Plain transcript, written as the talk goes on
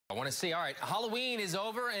I want to see, all right, Halloween is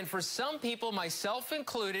over, and for some people, myself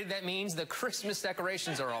included, that means the Christmas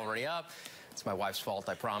decorations are already up. It's my wife's fault,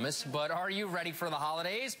 I promise. But are you ready for the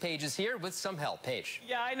holidays? Paige is here with some help. Paige.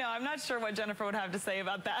 Yeah, I know. I'm not sure what Jennifer would have to say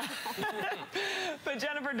about that. But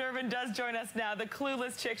Jennifer Durbin does join us now, the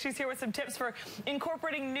Clueless Chick. She's here with some tips for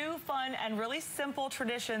incorporating new, fun, and really simple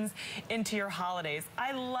traditions into your holidays.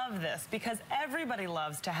 I love this because everybody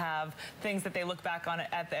loves to have things that they look back on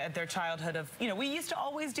at their childhood of, you know, we used to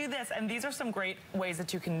always do this, and these are some great ways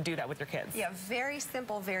that you can do that with your kids. Yeah, very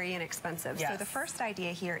simple, very inexpensive. Yes. So the first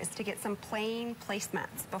idea here is to get some plain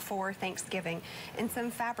placemats before Thanksgiving and some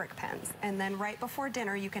fabric pens. And then right before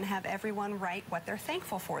dinner, you can have everyone write what they're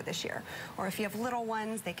thankful for this year. Or if you have little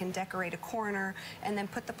ones, they can decorate a corner and then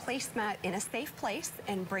put the placemat in a safe place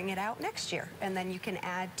and bring it out next year. And then you can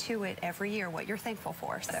add to it every year what you're thankful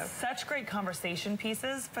for. So such great conversation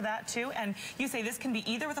pieces for that too. And you say this can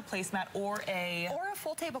be either with a placemat or a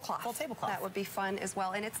full tablecloth. Full tablecloth. That would be fun as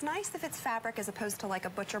well. And it's nice if it's fabric as opposed to like a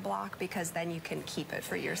butcher block, because then you can keep it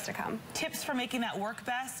for years to come. Tips for making that work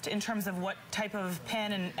best in terms of what type of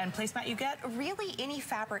pen and placemat you get? Really, any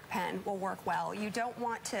fabric pen will work well. You don't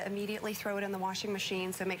want to immediately throw it in the washing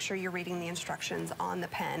machine, so make sure you're reading the instructions on the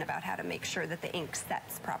pen about how to make sure that the ink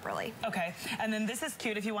sets properly. Okay, and then this is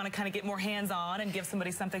cute if you want to kind of get more hands-on and give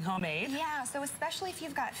somebody something homemade. Yeah, so especially if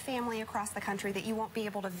you've got family across the country that you won't be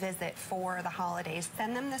able to visit for the holidays,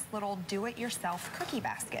 send them this little do-it-yourself cookie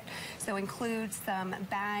basket. So include some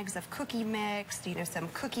bags of cookie mix, you know, some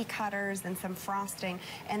cookie cutters and some frosting,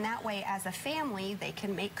 and that way as a family they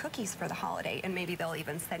can make cookies for the holiday, and maybe they'll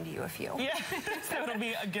even send you a few. Yeah, so it'll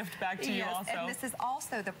be a gift back to you also. And this is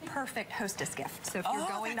also the perfect hostess gift. So if you're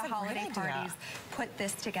going to holiday parties, put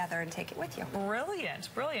this together and take it with you.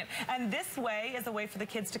 Brilliant, brilliant. And this way is a way for the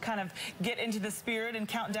kids to kind of get into the spirit and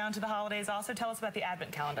count down to the holidays. Also, tell us about the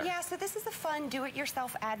Advent calendar. Yeah, so this is a fun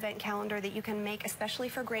do-it-yourself Advent calendar that you can make especially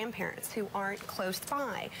for grandparents who aren't close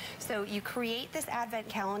by. So you create this Advent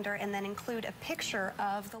calendar and then include a picture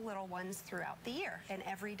of the little ones throughout the year. And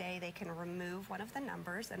every day they can remove one of the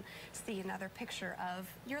numbers and see another picture of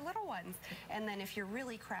your little ones. And then if you're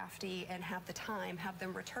really crafty and have the time, have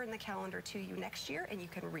them return the calendar to you next year, and you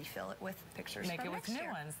can refill it with pictures Make from it with next new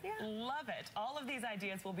year. ones. Yeah. Love it. All of these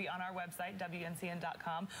ideas will be on our website,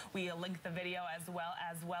 WNCN.com. We link the video as well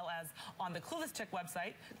as on the Clueless Chick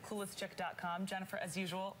website, cluelesschick.com. Jennifer, as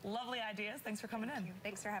usual, lovely ideas. Thanks for coming in.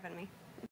 Thanks for having me.